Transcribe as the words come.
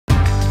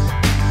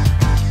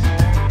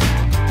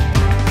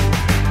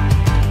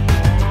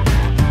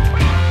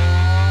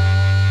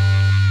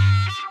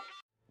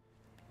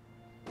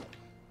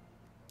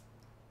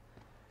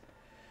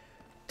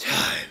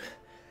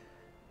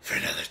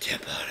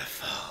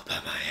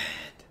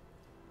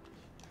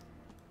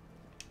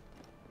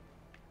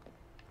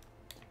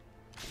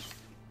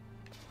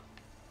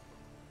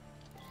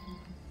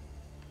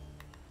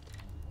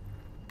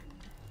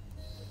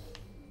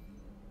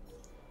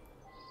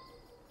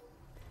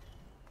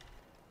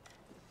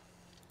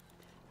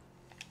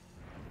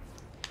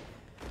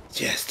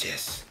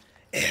Justice,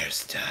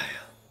 hairstyle.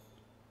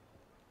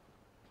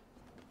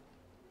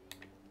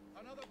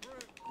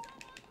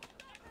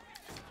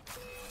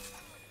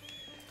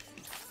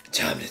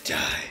 Time to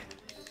die,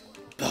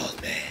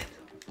 bald man,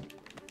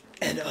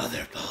 and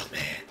other bald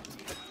man.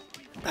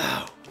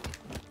 Ow.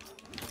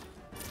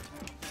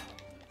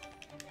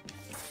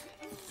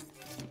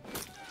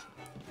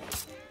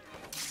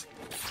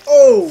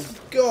 Oh,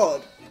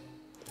 God.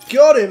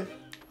 Got him.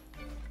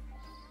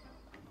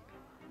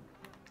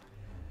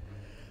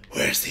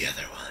 Where's the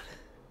other one?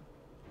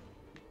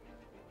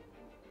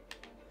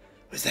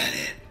 Was that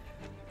it?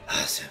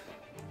 Awesome.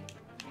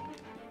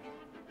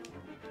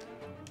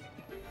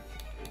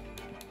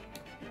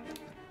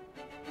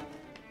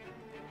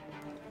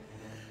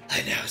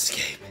 I now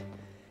escape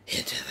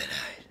into the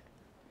night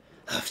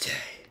of day.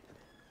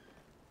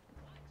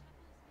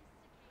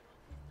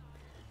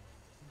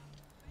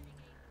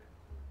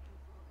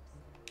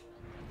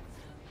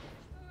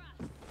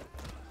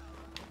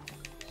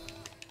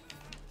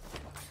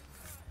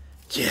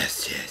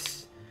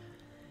 Yes.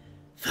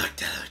 Fuck,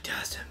 that looked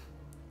awesome.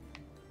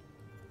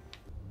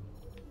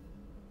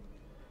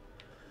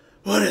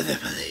 What are the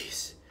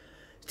police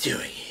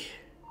doing here?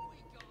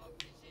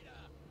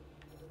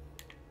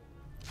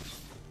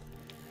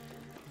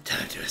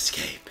 Time to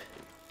escape.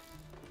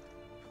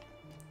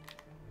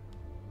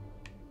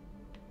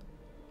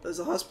 Those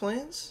are Huss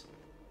plans?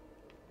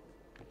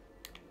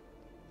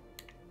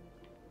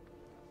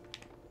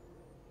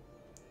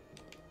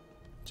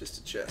 Just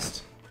a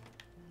chest.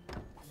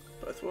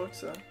 Both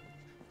works, though.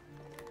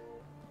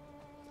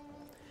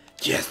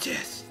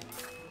 Justice.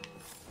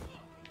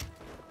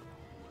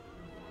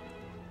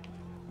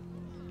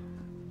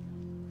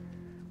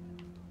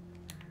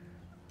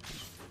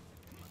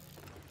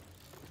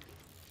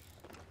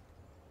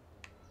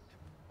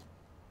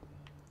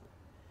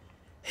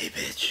 Hey,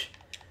 bitch.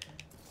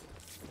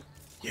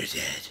 You're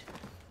dead.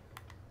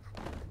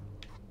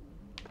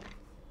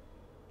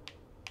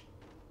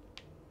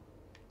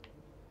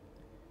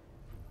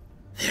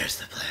 There's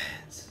the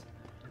plans.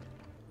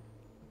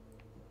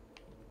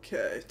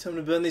 Okay, time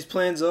to burn these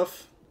plans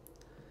off.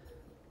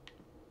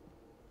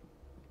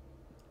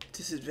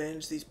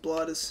 Disadvantage these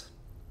blighters.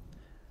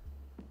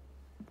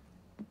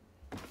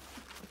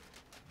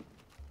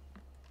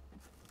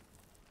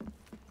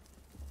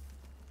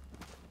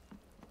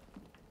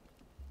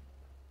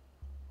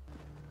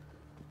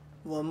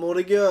 One more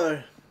to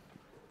go.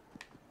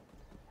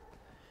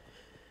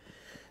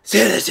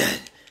 Citizen.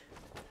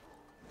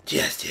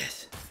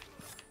 Justice.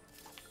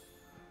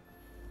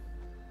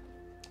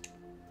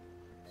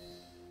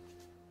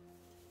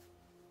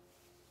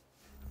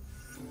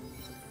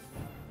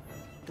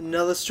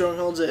 Another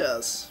stronghold's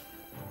ours.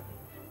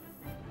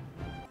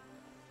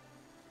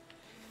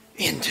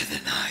 Into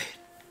the night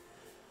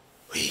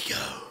we go.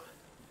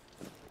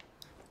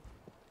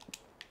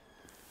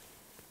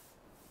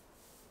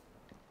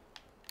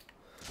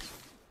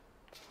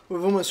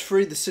 We've almost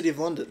freed the city of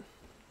London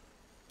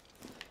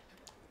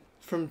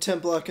from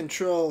Templar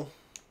control,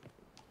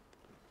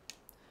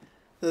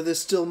 though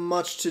there's still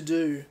much to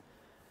do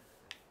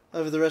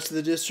over the rest of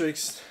the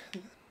districts.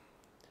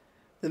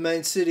 The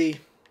main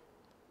city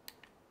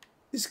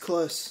is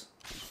close.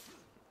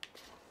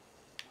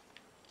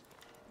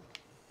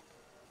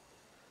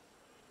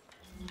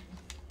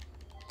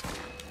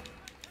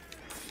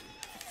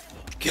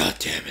 God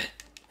damn it.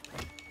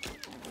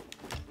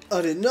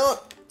 I did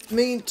not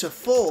mean to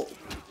fall,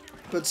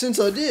 but since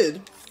I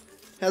did,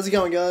 how's it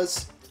going,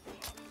 guys?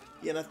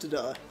 You're gonna have to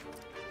die.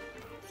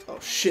 Oh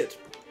shit.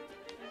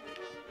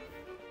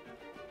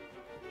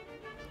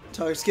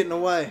 Target's getting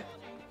away.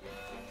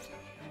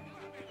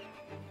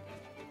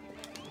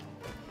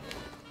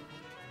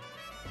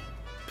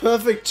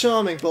 Perfect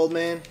timing, bold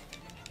man.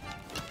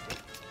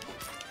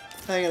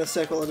 Hang on a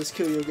sec while I just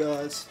kill your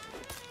guys.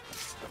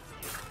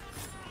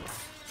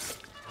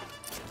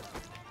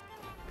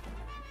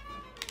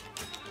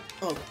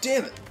 Oh,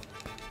 damn it.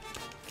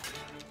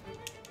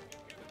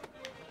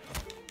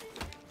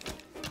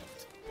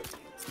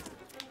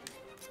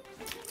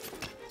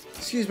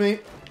 Excuse me,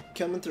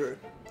 coming through.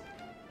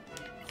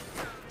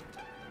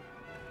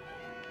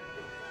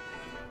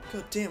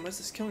 God damn, where's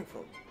this coming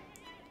from?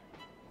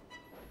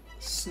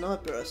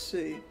 Sniper, I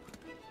see.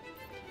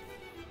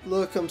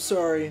 Look, I'm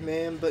sorry,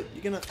 man, but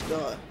you're gonna have to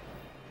die.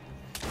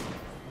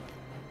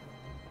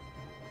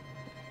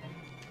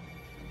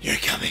 You're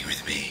coming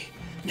with me.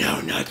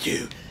 No, not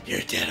you.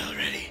 You're dead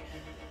already.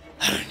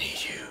 I don't need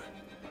you.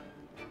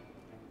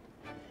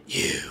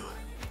 You.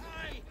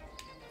 Hey!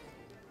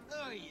 Who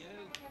are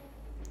you?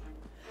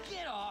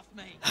 Get off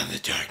me! I'm the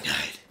Dark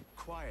Knight.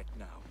 Quiet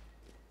now.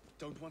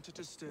 Don't want to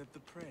disturb the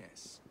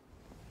prayers.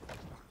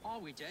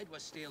 All we did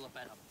was steal a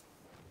bit of...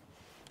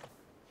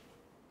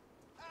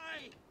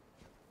 Hey!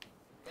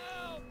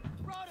 No!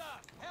 Rhoda!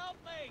 Help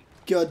me!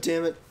 God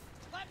damn it.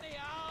 Let me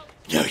out!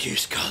 No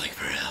use calling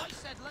for help. I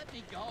said let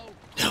me go!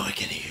 No one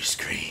can hear you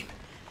scream.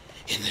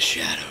 In the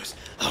shadows.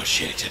 Oh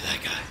shit, except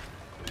that guy.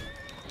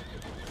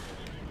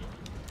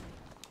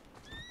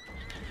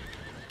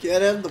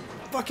 Get out of the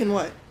fucking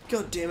way.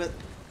 God damn it.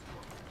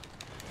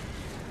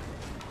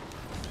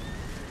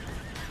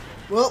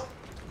 Well,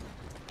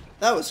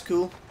 that was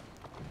cool.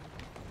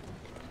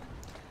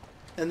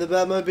 And the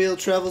Batmobile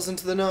travels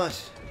into the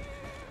night.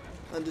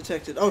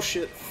 Undetected. Oh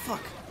shit,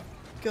 fuck.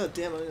 God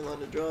damn, I didn't learn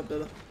to drive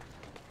better.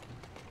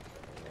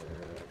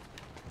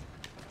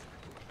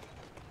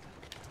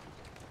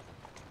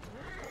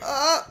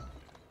 Ah!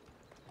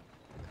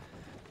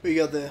 We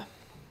got there.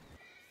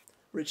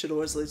 Richard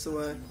always leads the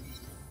way.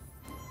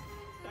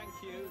 Thank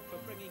you for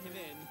bringing him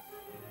in.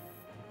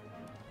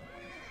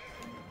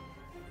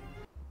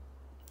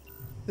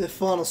 Their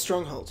final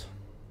stronghold.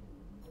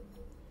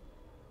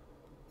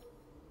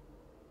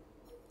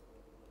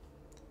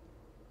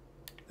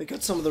 They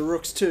got some of the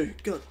rooks too.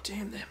 God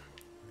damn them.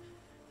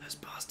 Those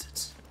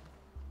bastards.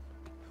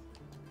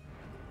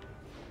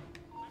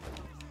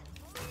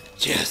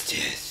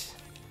 Justice.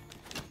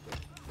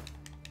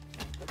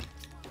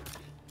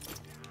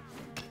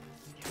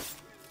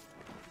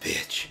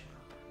 Bitch.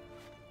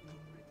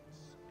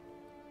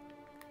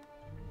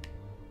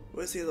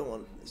 Where's the other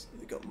one?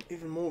 They got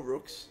even more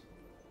rooks.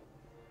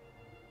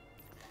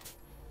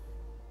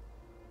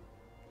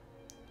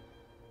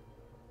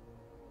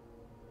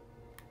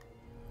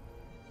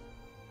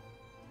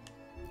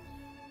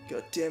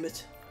 God damn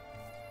it.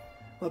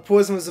 My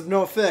poison was of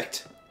no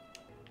effect.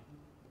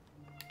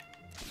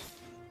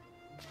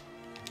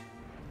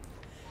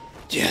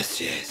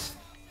 Justice.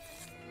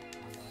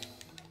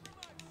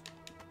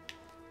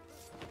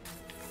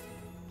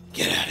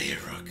 Get out of here,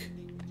 Rook.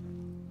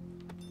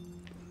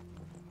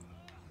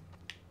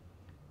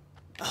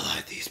 I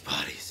like these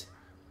bodies.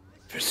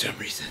 For some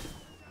reason.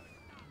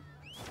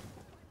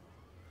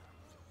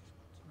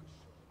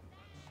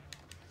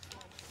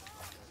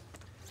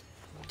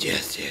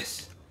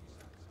 Justice.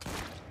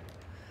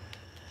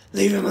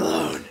 Leave him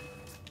alone.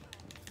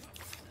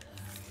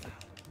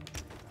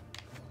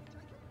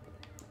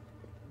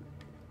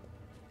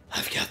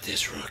 I've got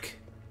this, Rook.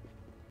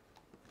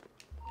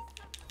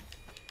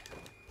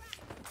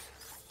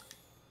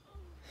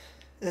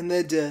 And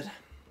they're dead.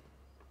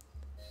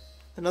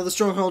 Another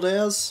stronghold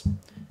ours.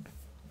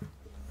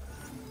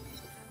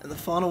 And the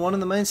final one in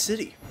the main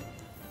city.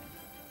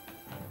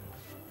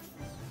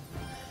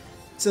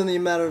 It's only a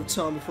matter of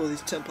time before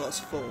these Templars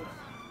fall.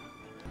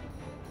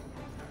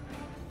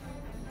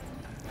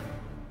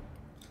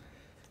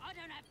 I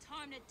don't have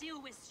time to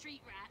deal with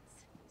street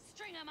rats.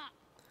 String them up.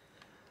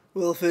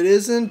 Well, if it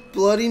isn't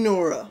Bloody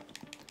Nora.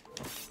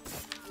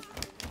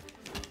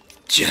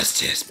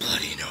 Justice,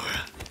 Bloody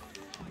Nora.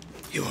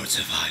 You won't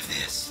survive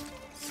this.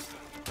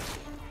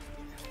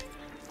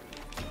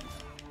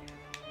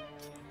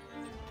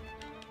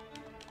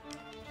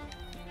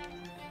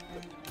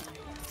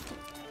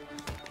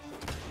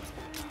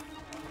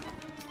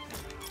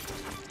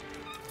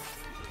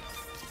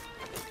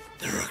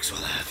 The Rooks will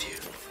have you.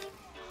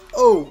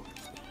 Oh!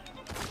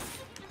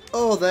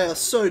 Oh, they are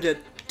so dead.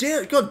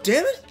 God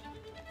damn it!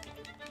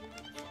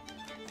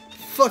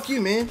 Fuck you,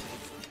 man.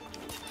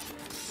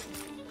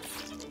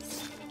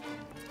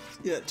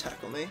 You don't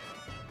tackle me.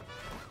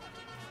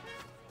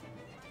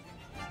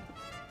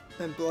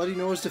 And Bloody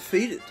Nora's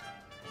defeated.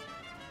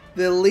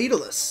 They're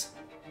leaderless.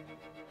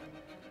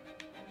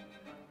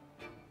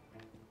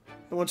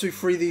 And once we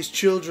free these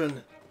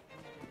children,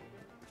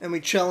 and we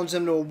challenge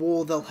them to a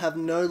war, they'll have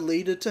no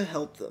leader to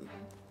help them.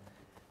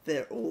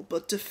 They're all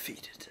but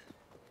defeated.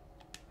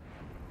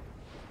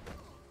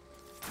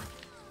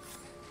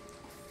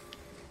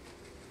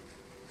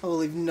 I will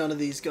leave none of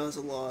these guys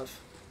alive.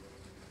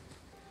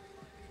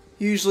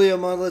 Usually I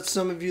might let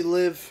some of you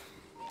live.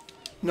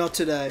 Not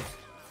today.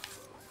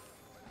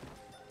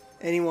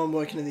 Anyone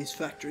working in these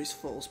factories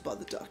falls by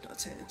the Dark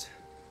Knight's hand.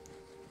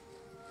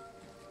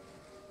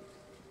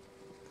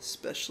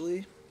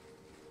 Especially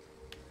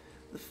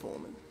the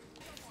foreman.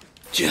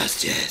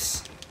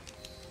 Justice.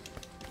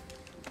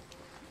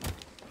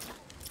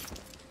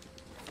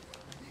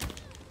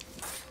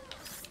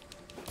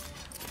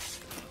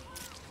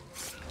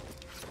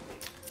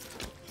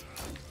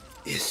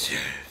 Is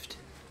served.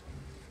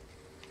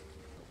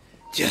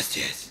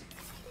 Justice.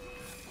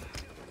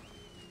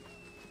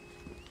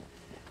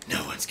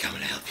 No one's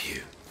coming to help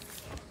you.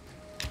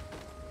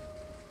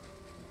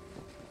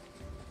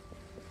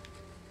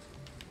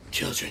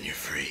 Children, you're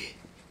free.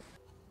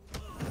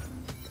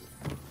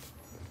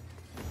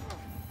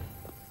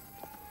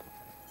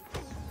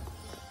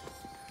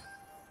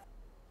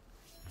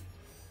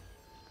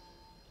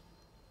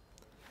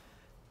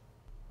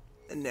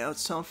 And now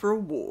it's time for a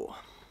war.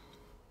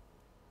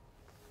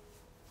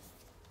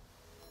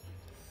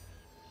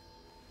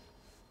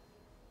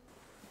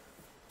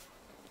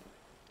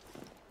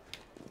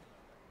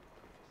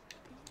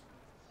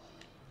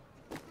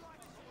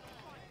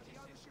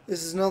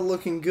 This is not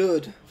looking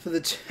good for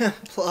the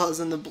Templars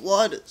and the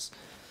Blighters.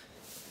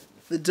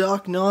 The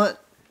Dark Knight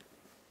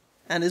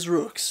and his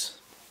rooks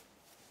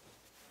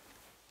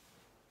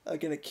are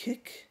gonna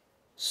kick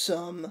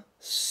some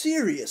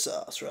serious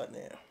ass right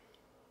now.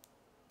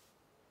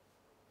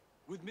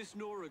 With Miss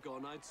Nora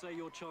gone, I'd say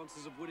your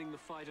chances of winning the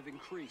fight have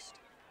increased.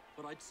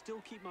 But I'd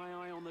still keep my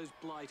eye on those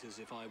blighters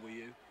if I were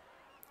you.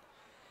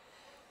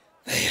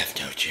 They have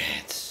no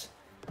chance.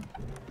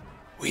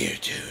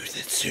 weird dude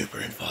that's super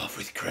involved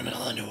with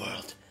criminal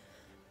underworld.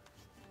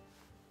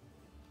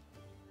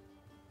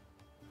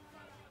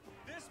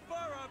 This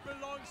borough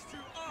belongs to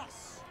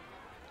us.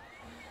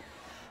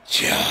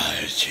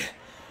 Charge,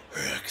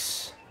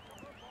 Rooks.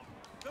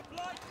 The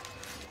Blood...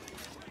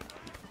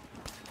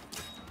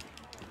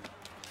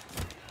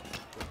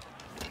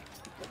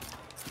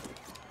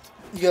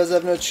 You guys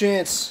have no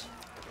chance.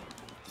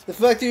 The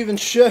fact that you even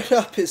showed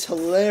up is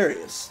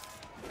hilarious.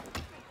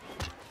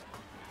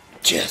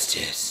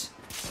 Justice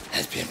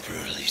has been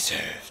brutally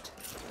served.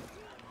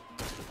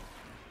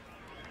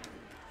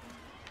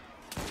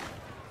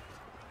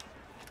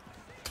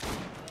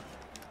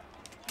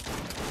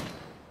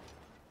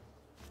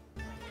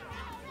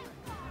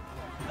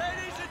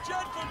 Ladies and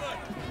gentlemen,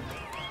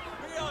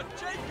 we are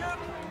Jacob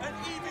and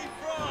Evie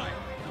Fry.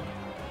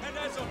 And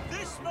as of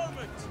this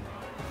moment,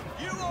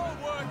 you all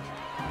work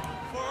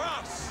for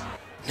us.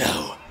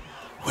 No,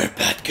 we're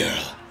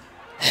Batgirl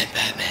and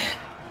Batman.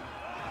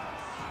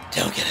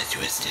 Don't get it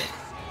twisted.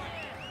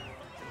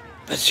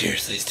 But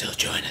seriously, still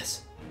join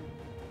us.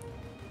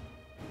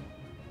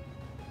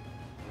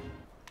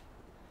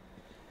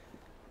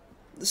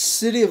 The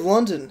city of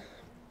London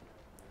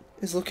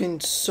is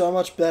looking so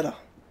much better.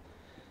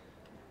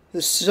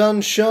 The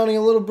sun's shining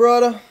a little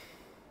brighter.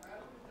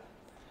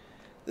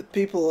 The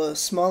people are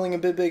smiling a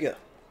bit bigger.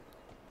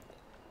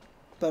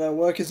 But our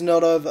work is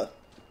not over.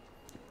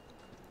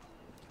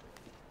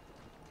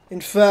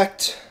 In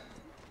fact,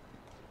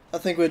 I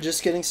think we're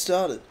just getting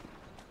started.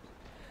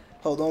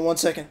 Hold on one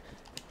second.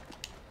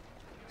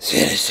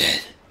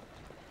 Citizen,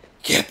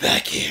 get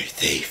back here,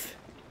 thief.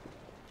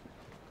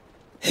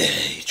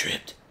 You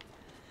tripped.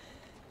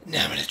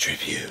 Now I'm gonna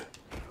trip you.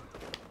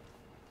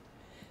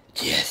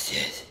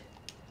 Yes.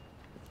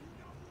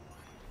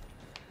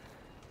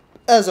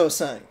 As I was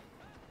saying,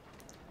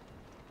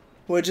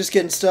 we're just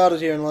getting started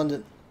here in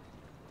London.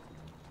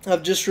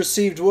 I've just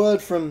received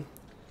word from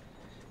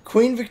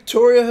Queen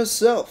Victoria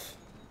herself.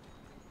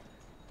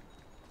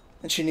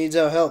 And she needs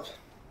our help.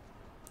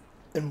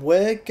 And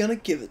we're gonna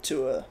give it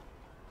to her.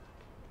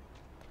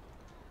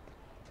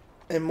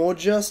 And more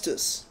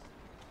justice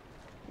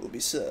will be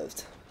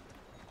served.